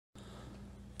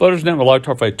Boaters Net would like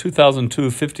to offer a 2002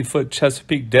 50-foot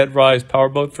Chesapeake Dead Rise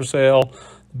powerboat for sale.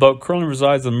 The boat currently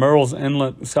resides in Murrells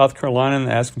Inlet, South Carolina, and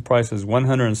the asking price is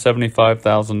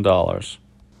 $175,000.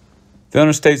 The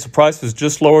owner states the price is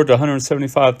just lowered to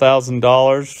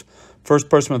 $175,000. First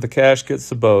person with the cash gets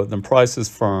the boat. The price is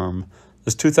firm.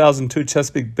 This 2002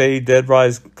 Chesapeake Bay Dead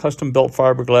Rise custom-built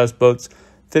fiberglass boat's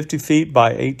 50 feet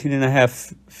by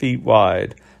 18.5 feet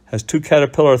wide. Has two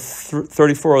Caterpillar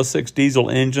 3406 diesel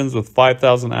engines with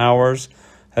 5,000 hours.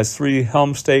 Has 3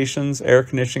 helm stations, air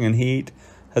conditioning and heat.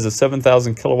 Has a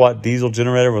 7,000 kilowatt diesel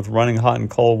generator with running hot and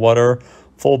cold water.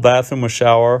 Full bathroom with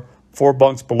shower. 4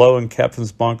 bunks below and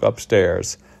captain's bunk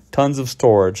upstairs. Tons of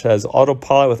storage. Has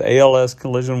autopilot with ALS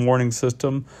collision warning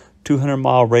system.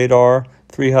 200-mile radar.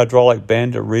 3 hydraulic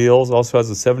Bandit reels. Also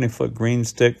has a 70-foot green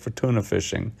stick for tuna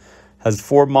fishing. Has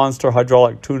 4 monster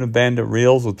hydraulic tuna Bandit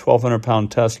reels with 1,200-pound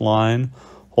test line.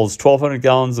 Holds 1,200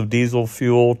 gallons of diesel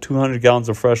fuel, 200 gallons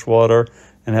of fresh water,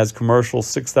 and has commercial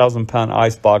 6,000-pound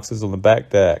ice boxes on the back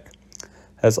deck.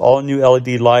 Has all new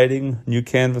LED lighting, new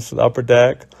canvas for the upper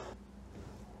deck.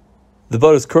 The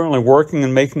boat is currently working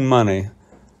and making money.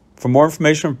 For more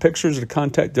information or pictures or to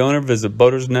contact the owner, visit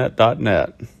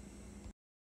boatersnet.net.